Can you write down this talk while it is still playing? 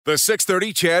The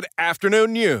 6:30 CHED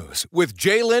Afternoon News with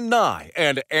Jaylen Nye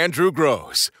and Andrew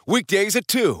Gross. Weekdays at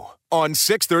 2 on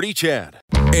 6:30 CHED.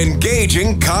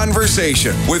 Engaging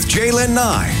conversation with Jaylen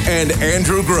Nye and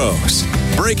Andrew Gross.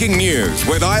 Breaking news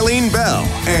with Eileen Bell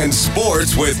and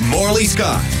sports with Morley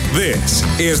Scott. This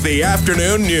is the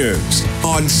Afternoon News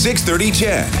on 6:30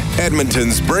 CHED,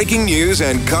 Edmonton's breaking news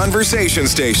and conversation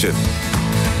station.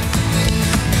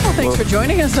 Well, thanks for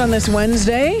joining us on this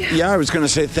Wednesday. Yeah, I was going to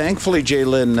say, thankfully,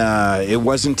 Jaylen, it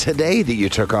wasn't today that you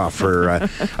took off for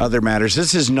other matters.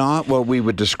 This is not what we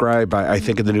would describe, I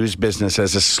think, in the news business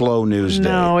as a slow news day.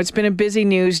 No, it's been a busy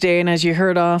news day, and as you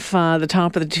heard off the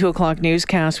top of the 2 o'clock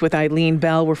newscast with Eileen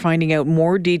Bell, we're finding out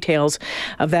more details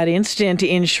of that incident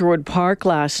in Sherwood Park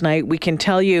last night. We can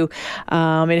tell you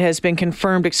it has been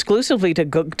confirmed exclusively to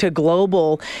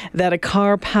Global that a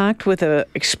car packed with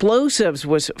explosives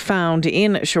was found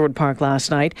in Sherwood Park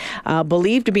last night.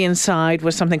 Believed to be inside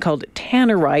was something called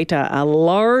tannerite, a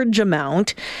large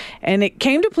amount, and it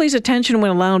came to police attention when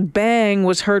a loud bang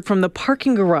was heard from the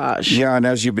parking garage. Yeah, and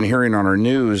as you've been hearing on our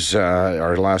news,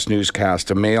 our last newscast,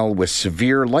 a male with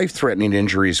severe life-threatening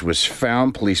injuries was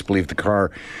found. Police believe the car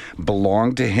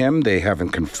belonged to him. They haven't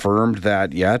confirmed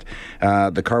that yet.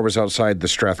 The car was outside the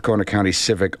Strathcona County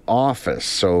Civic Office,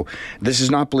 so this is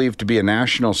not believed to be a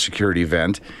national security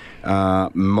event.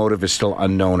 Motive is still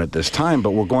unknown at this time,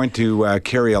 but we're going to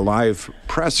carry a live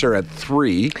presser at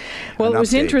 3. Well, it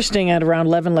was interesting. At around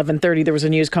 11:30, there was a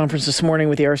news conference this morning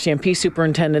with the RCMP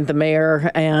superintendent, the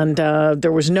mayor, and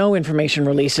there was no information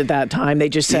released at that time. They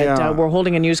just said, we're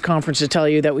holding a news conference to tell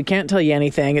you that we can't tell you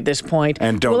anything at this point.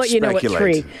 And don't we'll let speculate. You know at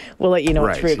 3. We'll let you know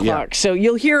at 3 o'clock. Yeah. So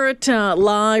you'll hear it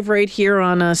live right here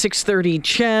on 6:30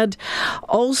 CHED.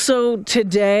 Also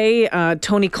today,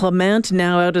 Tony Clement,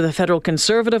 now out of the Federal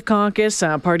Conservative Caucus,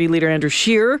 party leader Andrew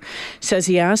Scheer says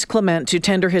he asked Clement to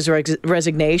tender his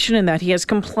resignation and that he has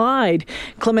complied.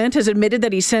 Clement has admitted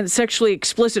that he sent sexually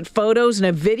explicit photos and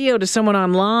a video to someone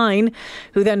online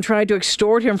who then tried to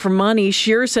extort him for money.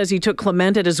 Scheer says he took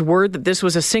Clement at his word that this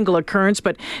was a single occurrence,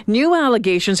 but new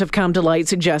allegations have come to light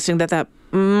suggesting that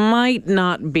might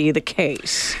not be the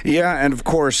case. Yeah, and of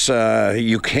course,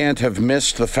 you can't have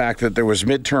missed the fact that there was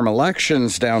midterm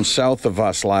elections down south of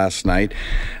us last night.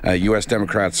 U.S.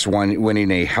 Democrats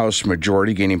winning a House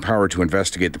majority, gaining power to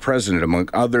investigate the president, among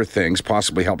other things,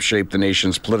 possibly help shape the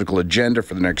nation's political agenda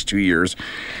for the next 2 years.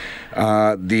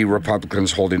 The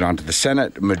Republicans holding on to the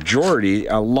Senate majority.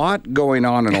 A lot going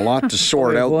on and a lot to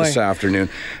sort out this afternoon.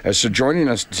 So joining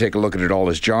us to take a look at it all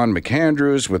is John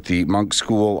McAndrews with the Munk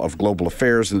School of Global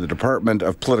Affairs in the Department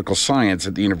of Political Science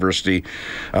at the University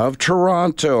of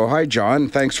Toronto. Hi, John.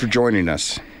 Thanks for joining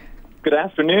us. Good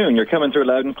afternoon. You're coming through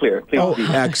loud and clear. Please. Oh,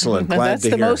 excellent. Glad that's to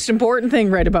hear. the most important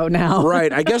thing right about now.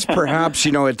 Right. I guess perhaps,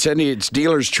 it's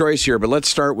dealer's choice here, but let's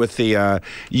start with the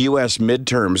U.S.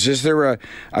 midterms. Is there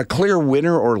a clear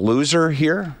winner or loser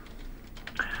here?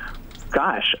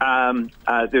 Gosh,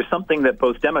 there's something that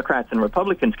both Democrats and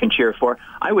Republicans can cheer for.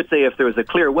 I would say if there was a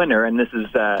clear winner, and this is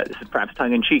perhaps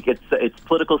tongue-in-cheek, it's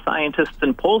political scientists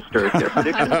and pollsters. Their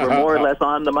predictions were more or less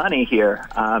on the money here.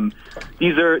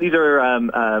 These are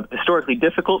historically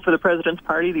difficult for the president's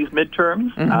party, these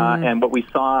midterms, and what we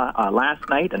saw last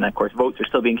night, and of course votes are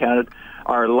still being counted,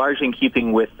 are largely in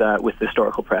keeping with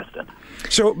historical precedent.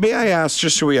 So may I ask,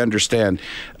 just so we understand,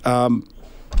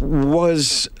 were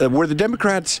the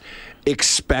Democrats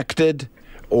expected,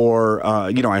 or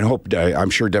I'm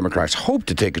sure Democrats hope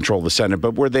to take control of the Senate,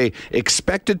 but were they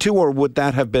expected to, or would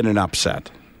that have been an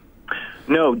upset?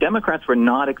 No, Democrats were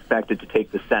not expected to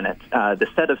take the Senate. The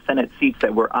set of Senate seats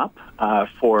that were up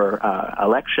for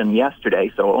election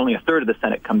yesterday, so only a third of the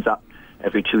Senate comes up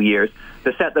every 2 years.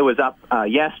 The set that was up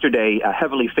yesterday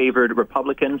heavily favored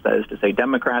Republicans, that is to say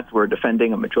Democrats were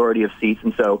defending a majority of seats,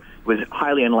 and so it was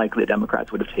highly unlikely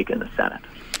Democrats would have taken the Senate.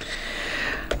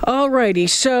 Alrighty,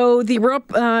 so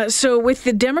with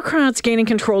the Democrats gaining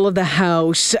control of the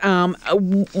House,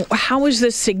 how is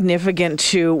this significant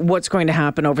to what's going to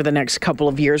happen over the next couple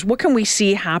of years? What can we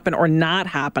see happen or not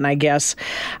happen, I guess,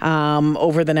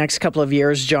 over the next couple of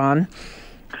years, John?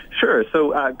 Sure.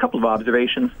 So a couple of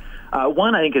observations.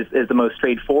 One, I think, is the most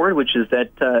straightforward, which is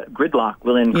that gridlock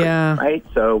will increase, right?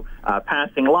 So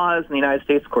passing laws in the United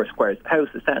States, of course, requires the House,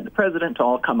 the Senate, and the President to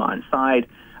all come on side.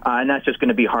 And that's just going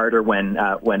to be harder when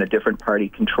a different party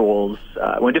controls,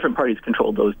 when different parties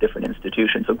control those different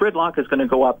institutions. So gridlock is going to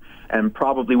go up, and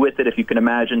probably with it, if you can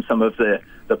imagine, some of the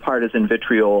partisan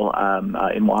vitriol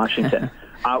in Washington.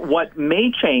 What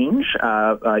may change,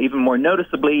 even more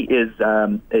noticeably, is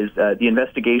the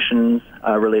investigations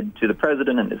related to the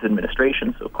president and his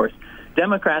administration. So, of course,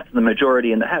 Democrats in the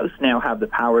majority in the House now have the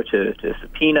power to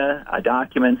subpoena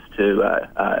documents,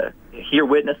 to hear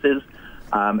witnesses,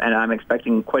 and I'm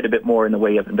expecting quite a bit more in the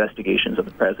way of investigations of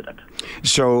the president.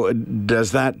 So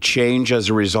does that change as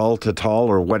a result at all,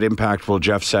 or what impact will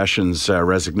Jeff Sessions'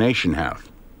 resignation have?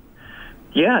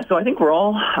 Yeah, so I think we're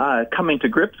all coming to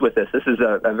grips with this. This is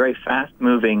a very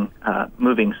fast-moving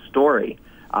story.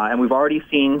 And we've already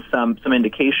seen some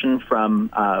indication from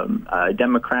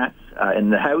Democrats in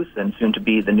the House and soon to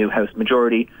be the new House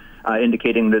majority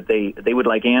indicating that they would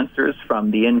like answers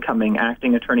from the incoming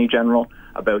acting Attorney General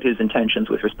about his intentions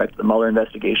with respect to the Mueller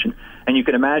investigation. And you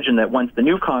can imagine that once the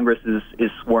new Congress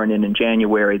is sworn in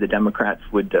January, the Democrats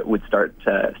would start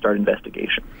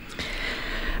investigation.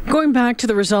 Going back to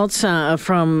the results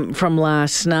from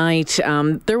last night,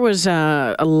 there was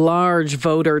a large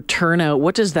voter turnout.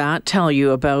 What does that tell you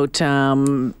about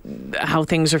how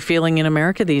things are feeling in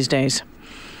America these days?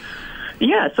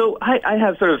 Yeah, so I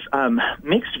have sort of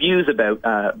mixed views about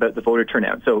the voter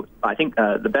turnout. So I think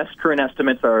the best current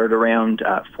estimates are at around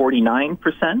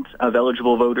 49% of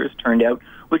eligible voters turned out,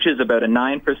 which is about a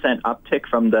 9% uptick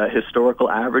from the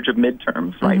historical average of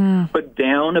midterms, right? Mm-hmm. But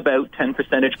down about 10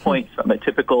 percentage points from a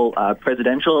typical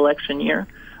presidential election year.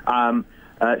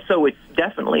 So it's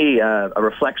definitely a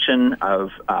reflection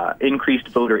of increased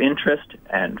voter interest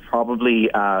and probably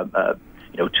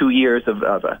 2 years of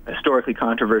a historically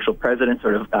controversial president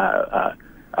sort of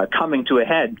coming to a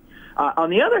head. On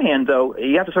the other hand, though,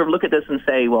 you have to sort of look at this and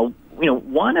say, well,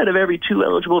 1 out of every 2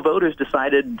 eligible voters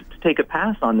decided to take a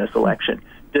pass on this election,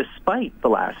 despite the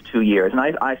last 2 years. And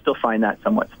I still find that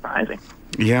somewhat surprising.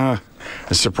 Yeah,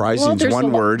 surprising is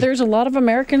one word. There's a lot of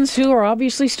Americans who are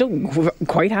obviously still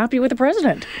quite happy with the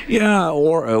president. Yeah,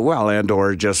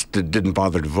 or just didn't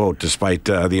bother to vote despite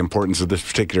the importance of this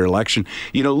particular election.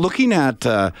 Looking at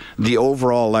the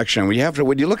overall election, when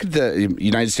you look at the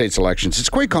United States elections, it's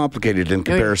quite complicated in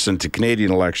comparison to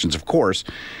Canadian elections, of course.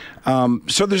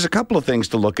 So there's a couple of things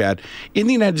to look at. In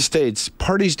the United States,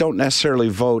 parties don't necessarily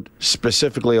vote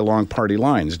specifically along party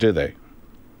lines, do they?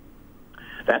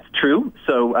 That's true.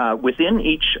 So within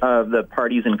each of the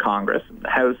parties in Congress, the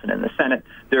House and in the Senate,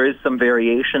 there is some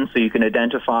variation. So you can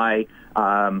identify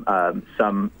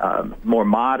some more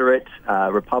moderate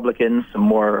Republicans, some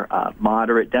more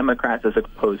moderate Democrats, as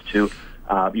opposed to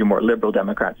your more liberal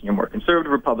Democrats and your more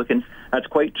conservative Republicans. That's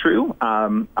quite true.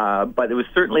 But it was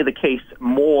certainly the case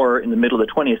more in the middle of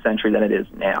the 20th century than it is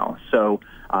now. So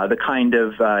the kind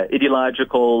of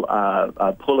ideological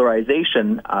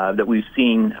polarization that we've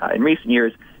seen in recent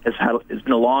years has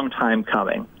been a long time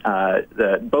coming.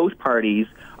 Both parties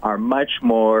are much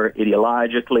more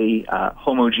ideologically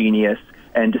homogeneous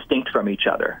and distinct from each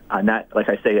other. And that, like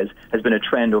I say, has been a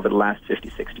trend over the last 50,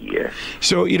 60 years.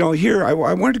 So, here, I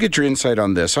wanted to get your insight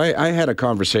on this. I had a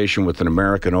conversation with an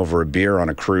American over a beer on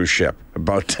a cruise ship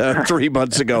about 3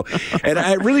 months ago. And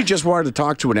I really just wanted to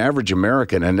talk to an average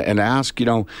American and ask,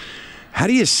 how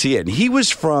do you see it? And he was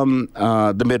from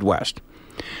the Midwest.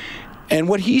 And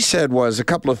what he said was a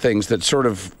couple of things that sort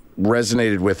of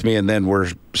resonated with me and then were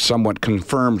somewhat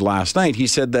confirmed last night. He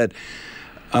said that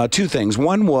 2 things.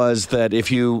 One was that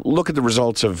if you look at the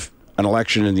results of an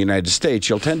election in the United States,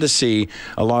 you'll tend to see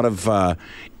a lot of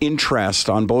interest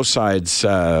on both sides,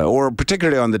 or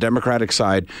particularly on the Democratic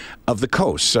side, of the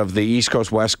coasts, of the East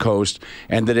Coast, West Coast,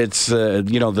 and that it's,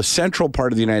 the central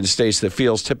part of the United States that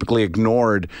feels typically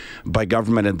ignored by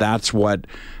government, and that's what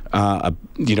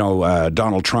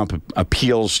Donald Trump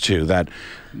appeals to, that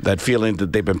feeling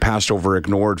that they've been passed over,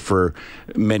 ignored for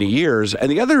many years.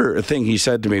 And the other thing he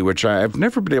said to me, which I've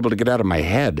never been able to get out of my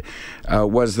head,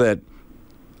 was that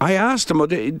I asked him,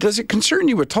 does it concern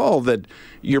you at all that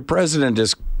your president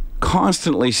is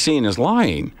constantly seen as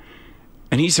lying?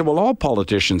 And he said, well, all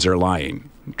politicians are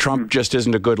lying. Trump just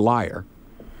isn't a good liar.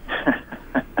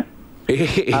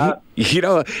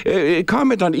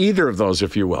 Comment on either of those,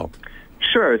 if you will.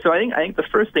 Sure. So I think the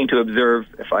first thing to observe,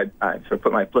 if I sort of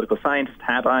put my political scientist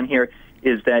hat on here,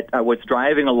 is that what's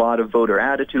driving a lot of voter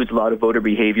attitudes, a lot of voter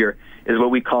behavior, is what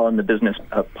we call in the business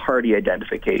party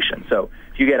identification. So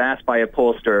if you get asked by a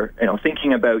pollster,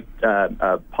 thinking about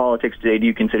politics today, do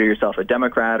you consider yourself a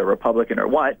Democrat or Republican or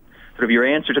what? Sort of your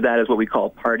answer to that is what we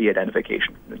call party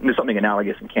identification. There's something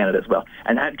analogous in Canada as well.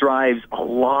 And that drives a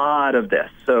lot of this.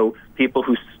 So people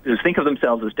who think of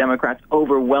themselves as Democrats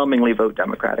overwhelmingly vote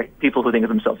Democratic. People who think of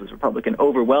themselves as Republican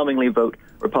overwhelmingly vote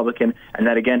Republican. And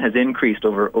that, again, has increased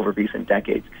over recent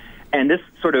decades. And this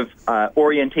sort of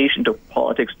orientation to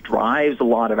politics drives a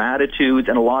lot of attitudes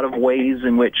and a lot of ways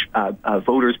in which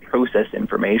voters process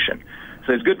information. So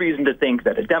there's good reason to think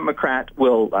that a Democrat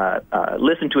will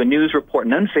listen to a news report,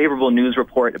 an unfavorable news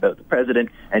report about the president,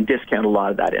 and discount a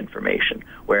lot of that information,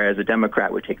 whereas a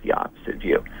Democrat would take the opposite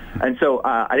view. And so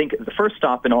I think the first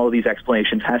stop in all of these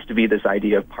explanations has to be this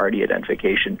idea of party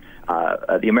identification.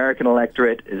 The American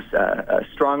electorate is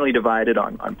strongly divided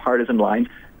on partisan lines.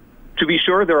 To be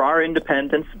sure, there are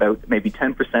independents. About maybe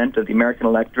 10% of the American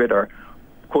electorate are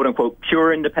quote-unquote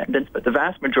pure independents, but the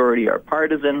vast majority are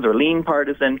partisans or lean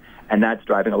partisan, and that's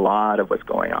driving a lot of what's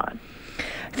going on.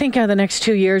 I think the next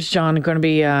 2 years, John, are going to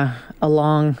be a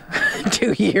long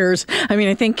 2 years. I mean,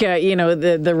 I think,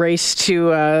 the race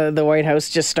to the White House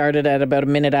just started at about a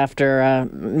minute after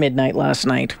midnight last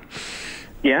night.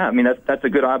 Yeah, I mean, that's a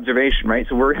good observation, right?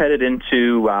 So we're headed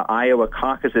into Iowa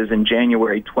caucuses in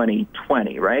January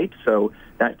 2020, right? So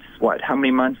that's, how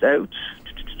many months out?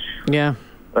 Yeah.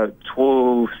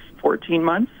 14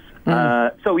 months.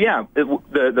 So yeah,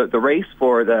 the race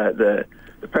for the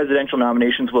presidential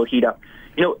nominations will heat up.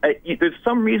 There's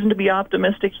some reason to be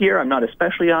optimistic here. I'm not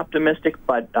especially optimistic,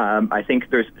 but I think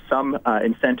there's some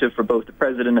incentive for both the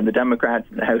president and the Democrats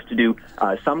in the House to do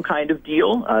some kind of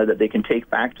deal that they can take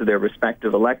back to their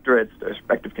respective electorates, their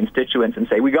respective constituents, and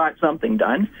say, we got something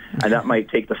done. And that might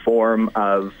take the form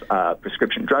of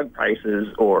prescription drug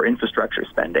prices or infrastructure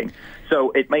spending.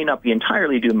 So it may not be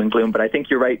entirely doom and gloom, but I think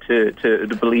you're right to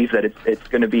believe that it's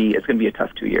going to be a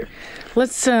tough 2 years.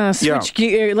 Let's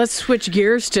switch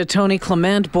gears to Tony Clement.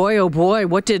 Boy, oh boy,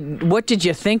 what did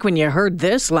you think when you heard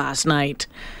this last night?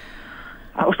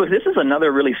 So this is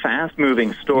another really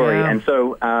fast-moving story, and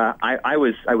so I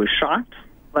was shocked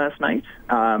last night,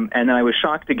 and then I was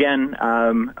shocked again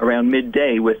around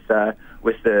midday with the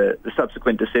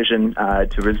subsequent decision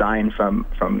to resign from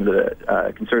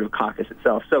the Conservative caucus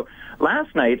itself. So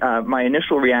last night, my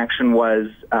initial reaction was,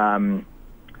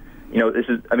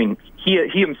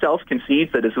 he himself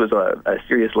concedes that this was a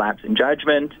serious lapse in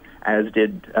judgment, as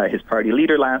did his party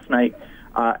leader last night,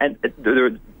 and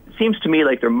there seems to me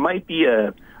like there might be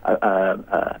a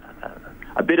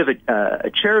bit of a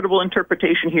charitable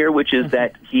interpretation here, which is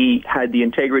that he had the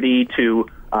integrity to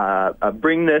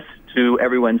bring this to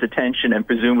everyone's attention and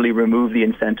presumably remove the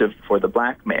incentive for the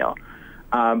blackmail.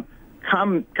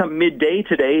 Come midday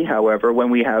today, however,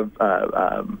 when we have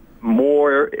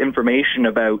more information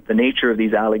about the nature of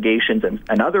these allegations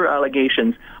and other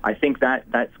allegations, I think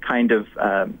that's kind of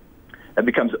that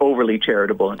becomes overly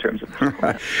charitable in terms of.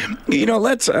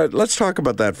 Let's talk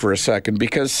about that for a second,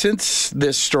 because since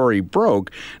this story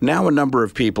broke, now a number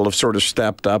of people have sort of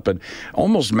stepped up and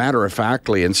almost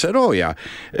matter-of-factly and said, "Oh yeah,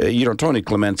 Tony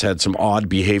Clement's had some odd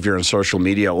behavior on social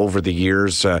media over the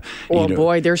years."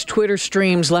 Boy, there's Twitter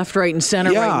streams left, right, and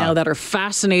center right now that are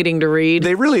fascinating to read.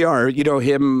 They really are.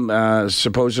 Him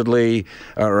supposedly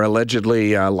or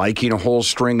allegedly liking a whole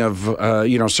string of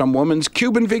some woman's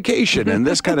Cuban vacation and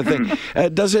this kind of thing.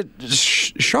 Does it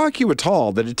shock you at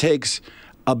all that it takes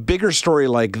a bigger story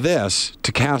like this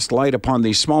to cast light upon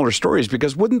these smaller stories?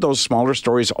 Because wouldn't those smaller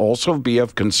stories also be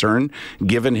of concern,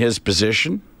 given his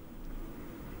position?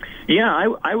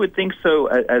 Yeah, I would think so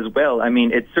as well. I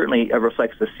mean, it certainly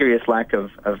reflects a serious lack of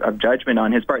judgment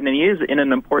on his part. And he is in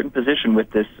an important position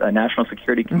with this National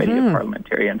Security Committee of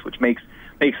Parliamentarians, which makes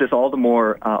this all the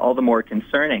more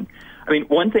concerning. I mean,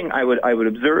 one thing I would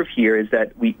observe here is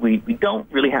that we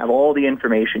don't really have all the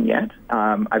information yet.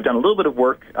 I've done a little bit of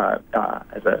work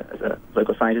as a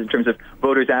political scientist in terms of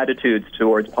voters' attitudes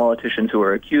towards politicians who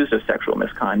are accused of sexual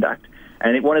misconduct. And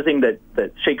I think one of the things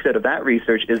that shakes out of that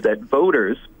research is that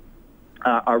voters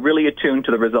are really attuned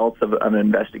to the results of an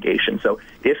investigation. So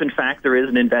if, in fact, there is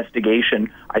an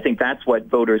investigation, I think that's what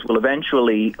voters will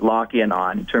eventually lock in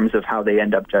on in terms of how they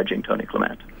end up judging Tony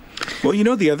Clement. Well,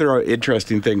 the other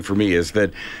interesting thing for me is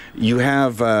that you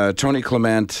have Tony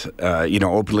Clement,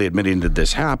 openly admitting that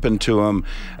this happened to him.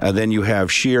 Then you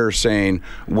have Scheer saying,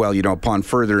 well, upon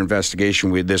further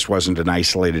investigation, this wasn't an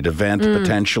isolated event,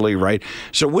 potentially, right?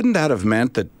 So wouldn't that have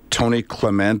meant that Tony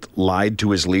Clement lied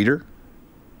to his leader?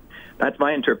 That's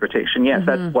my interpretation, yes.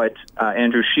 That's what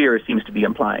Andrew Scheer seems to be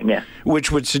implying, yes.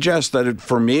 Which would suggest that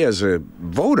for me as a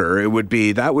voter,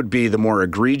 that would be the more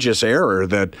egregious error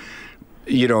that...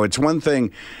 it's one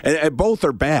thing, and both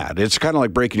are bad. It's kind of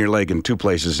like breaking your leg in two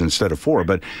places instead of four,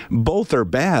 but both are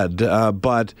bad.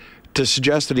 But to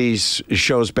suggest that he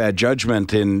shows bad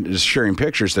judgment in sharing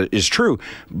pictures that is true,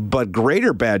 but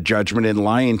greater bad judgment in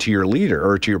lying to your leader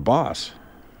or to your boss.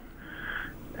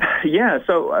 Yeah,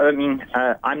 so I mean,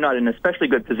 I'm not in an especially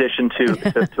good position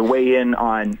to weigh in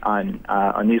on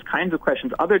these kinds of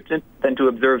questions, other than to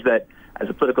observe that as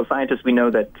a political scientist, we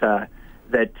know that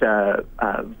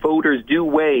voters do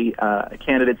weigh a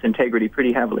candidate's integrity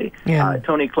pretty heavily. Yeah.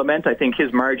 Tony Clement, I think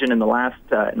his margin in the last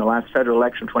federal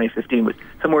election, 2015, was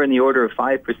somewhere in the order of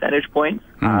 5 percentage points.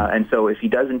 And so, if he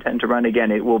does intend to run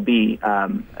again, it will be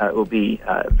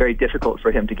very difficult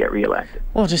for him to get reelected.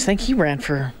 Well, just think he ran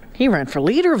for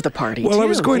leader of the party. Well, too. I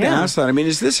was going to ask that. I mean,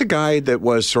 is this a guy that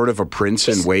was sort of a prince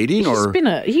in waiting, or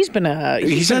he's been a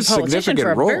politician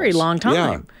for a very long time?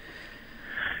 Yeah.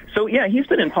 So, yeah, he's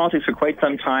been in politics for quite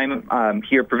some time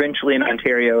here provincially in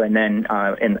Ontario, and then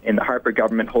in the Harper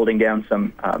government, holding down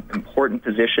some important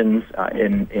positions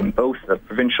in both the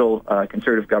provincial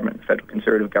Conservative government and the federal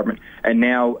Conservative government, and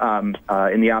now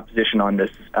in the opposition on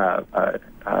this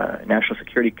National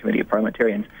Security Committee of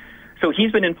Parliamentarians. So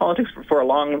he's been in politics for a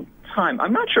long time.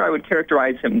 I'm not sure I would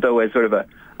characterize him, though, as sort of a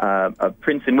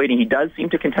prince in waiting. He does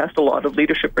seem to contest a lot of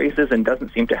leadership races and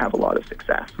doesn't seem to have a lot of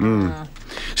success.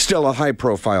 Still a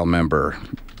high-profile member.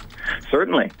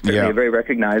 Certainly a very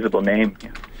recognizable name. Yeah.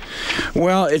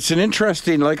 Well, it's an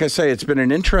interesting, like I say, it's been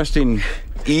an interesting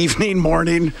evening,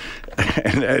 morning,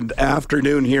 and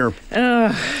afternoon here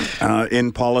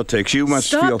in politics. You must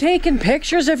Stop taking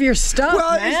pictures of your stuff,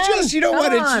 Well, man. it's just,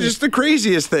 it's just the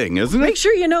craziest thing, isn't it? Make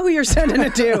sure you know who you're sending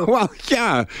it to. Well,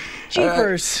 yeah.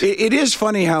 Jeepers. It is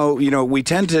funny how, we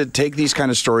tend to take these kind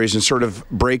of stories and sort of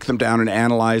break them down and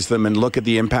analyze them and look at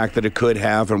the impact that it could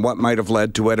have and what might have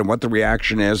led to it and what the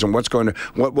reaction is and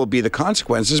what will be the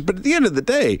consequences. But at the end of the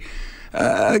day,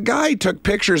 a guy took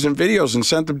pictures and videos and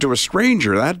sent them to a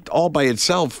stranger. That all by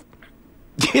itself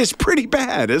is pretty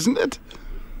bad, isn't it?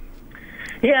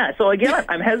 Yeah, so again,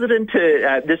 I'm hesitant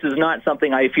to, this is not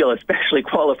something I feel especially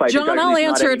qualified John, to judge. I'll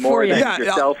answer it for you.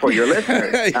 Yourself or your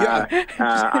listeners.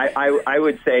 I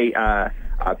would say,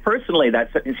 personally, that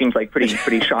seems like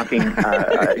pretty shocking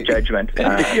judgment.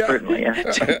 Certainly,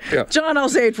 yeah. John, I'll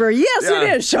say it for you. Yes,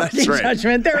 it is shocking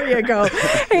judgment. There you go.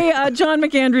 Hey, John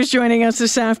McAndrews joining us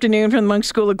this afternoon from the Munk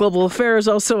School of Global Affairs.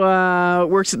 Also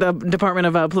works at the Department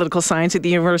of Political Science at the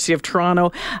University of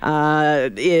Toronto.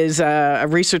 Is a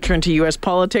researcher into U.S.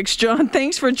 politics. John,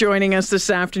 thanks for joining us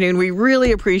this afternoon. We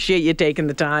really appreciate you taking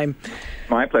the time.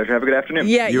 My pleasure. Have a good afternoon.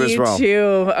 Yeah, you as well.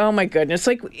 Too. Oh my goodness!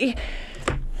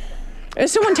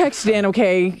 Someone texted in,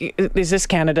 okay, is this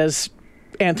Canada's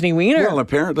Anthony Weiner? Well,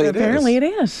 apparently it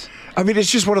is. I mean, it's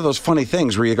just one of those funny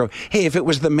things where you go, hey, if it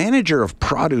was the manager of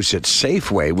produce at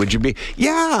Safeway, would you be?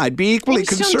 Yeah, I'd be equally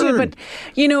concerned.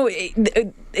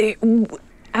 But,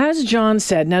 as John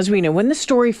said, and as we know, when the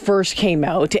story first came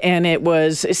out and it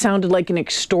sounded like an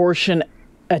extortion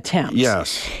attempt.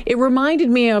 Yes. It reminded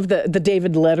me of the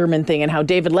David Letterman thing and how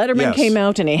David Letterman came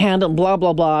out and he handled blah,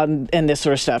 blah, blah, and this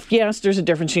sort of stuff. Yes, there's a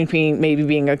difference between maybe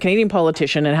being a Canadian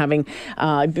politician and having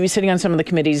sitting on some of the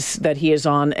committees that he is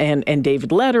on and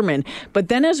David Letterman. But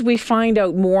then as we find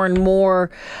out more and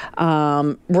more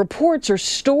reports or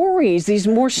stories, these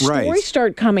more stories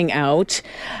start coming out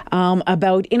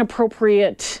about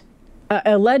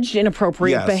alleged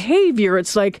inappropriate behavior.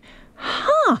 It's like,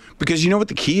 because you know what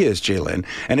the key is, Jaylin,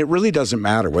 and it really doesn't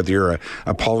matter whether you're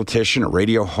a politician, a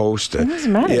radio host, it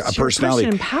doesn't matter. a personality.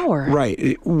 Person in power.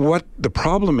 Right. What the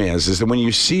problem is that when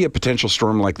you see a potential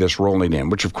storm like this rolling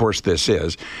in, which of course this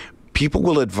is, people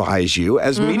will advise you,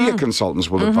 as media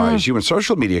consultants will advise you, and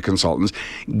social media consultants,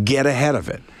 get ahead of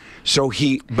it. So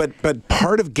but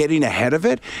part of getting ahead of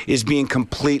it is being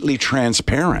completely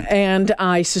transparent. And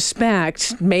I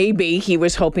suspect maybe he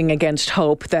was hoping against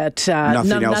hope that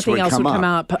nothing else would come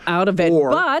up out of it.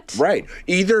 Right.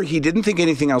 Either he didn't think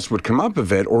anything else would come up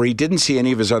of it, or he didn't see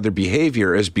any of his other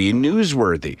behavior as being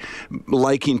newsworthy.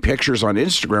 Liking pictures on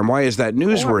Instagram, why is that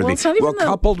newsworthy?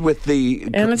 Coupled with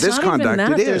this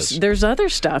conduct, it is. There's other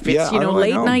stuff. It's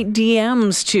late night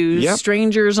DMs to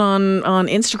strangers on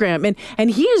Instagram,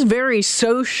 and he is very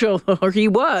social, or he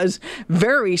was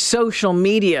very social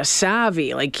media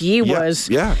savvy. Like he was,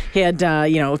 he had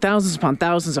thousands upon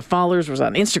thousands of followers. Was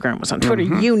on Instagram, was on Twitter,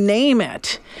 you name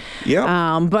it. If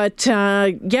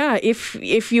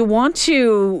you want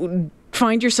to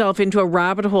find yourself into a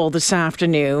rabbit hole this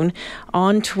afternoon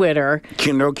on Twitter,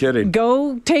 no kidding,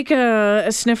 go take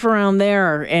a sniff around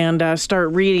there and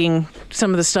start reading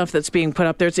some of the stuff that's being put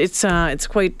up there. It's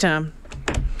quite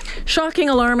shocking,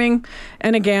 alarming,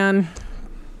 and again,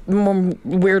 more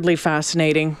weirdly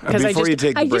fascinating. Because I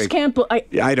just can't.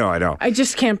 I know. I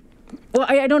just can't. Well,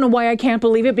 I don't know why I can't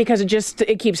believe it, because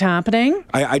it keeps happening.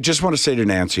 I just want to say to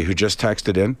Nancy, who just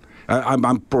texted in,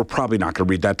 we're probably not going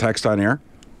to read that text on air,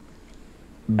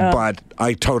 but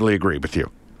I totally agree with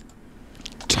you.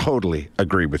 Totally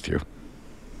agree with you.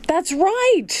 That's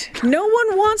right. No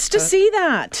one wants to see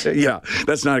that. Yeah,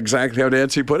 that's not exactly how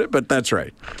Nancy put it, but that's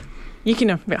right. You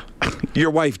can, yeah. Your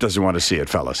wife doesn't want to see it,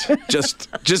 fellas. Just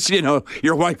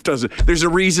your wife doesn't. There's a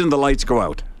reason the lights go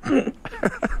out. Who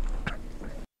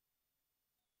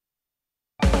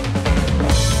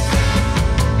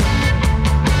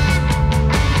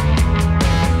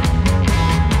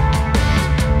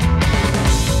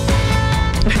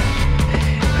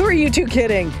are you two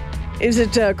kidding? Is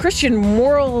it Christian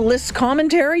moralist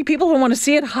commentary? People don't want to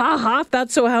see it. Ha ha. If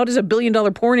that's so, how does a billion-dollar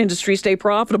porn industry stay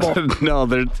profitable? No,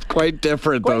 they're quite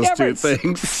different, those two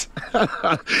things.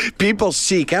 People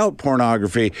seek out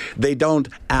pornography. They don't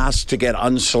ask to get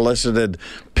unsolicited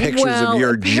pictures of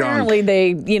your junk. Apparently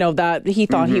they, that he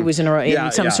thought he was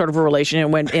in some sort of a relation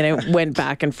and it went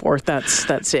back and forth.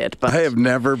 That's it. But I have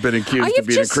never been accused of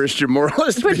being a Christian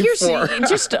moralist but before. Here's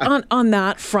just on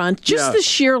that front, just the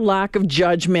sheer lack of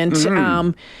judgment.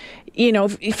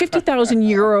 50,000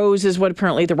 euros is what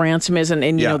apparently the ransom is, and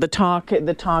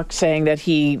the talk saying that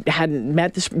he hadn't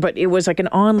met this, but it was like an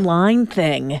online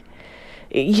thing.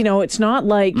 It's not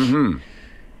like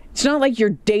you're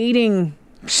dating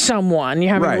someone,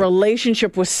 you're having a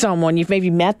relationship with someone, you've maybe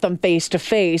met them face to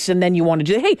face, and then you want to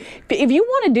do. Hey, if you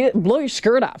want to do it, blow your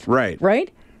skirt off,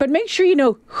 right? But make sure you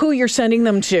know who you're sending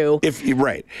them to.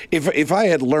 If I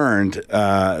had learned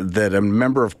that a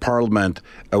member of Parliament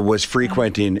was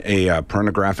frequenting a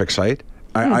pornographic site,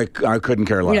 I couldn't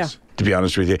care less. To be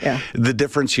honest with you, the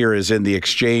difference here is in the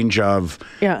exchange of,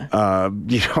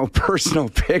 personal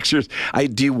pictures.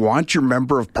 Do you want your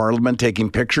member of Parliament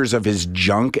taking pictures of his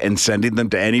junk and sending them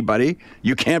to anybody?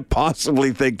 You can't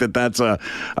possibly think that that's a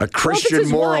Christian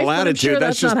moral attitude. I'm sure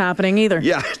that's just not happening either.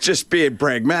 Yeah, just being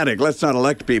pragmatic. Let's not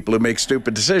elect people who make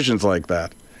stupid decisions like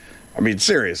that. I mean,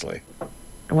 seriously.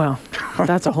 Well,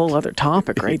 that's a whole other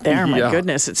topic right there. My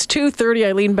goodness. It's 2:30.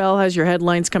 Eileen Bell has your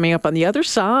headlines coming up on the other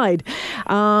side.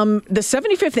 The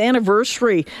 75th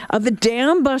anniversary of the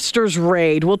Dam Busters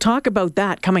raid. We'll talk about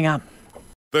that coming up.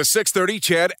 The 6:30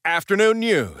 CHED Afternoon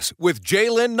News with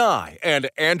Jaylen Nye and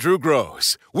Andrew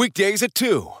Gross. Weekdays at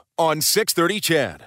 2 on 6:30 CHED.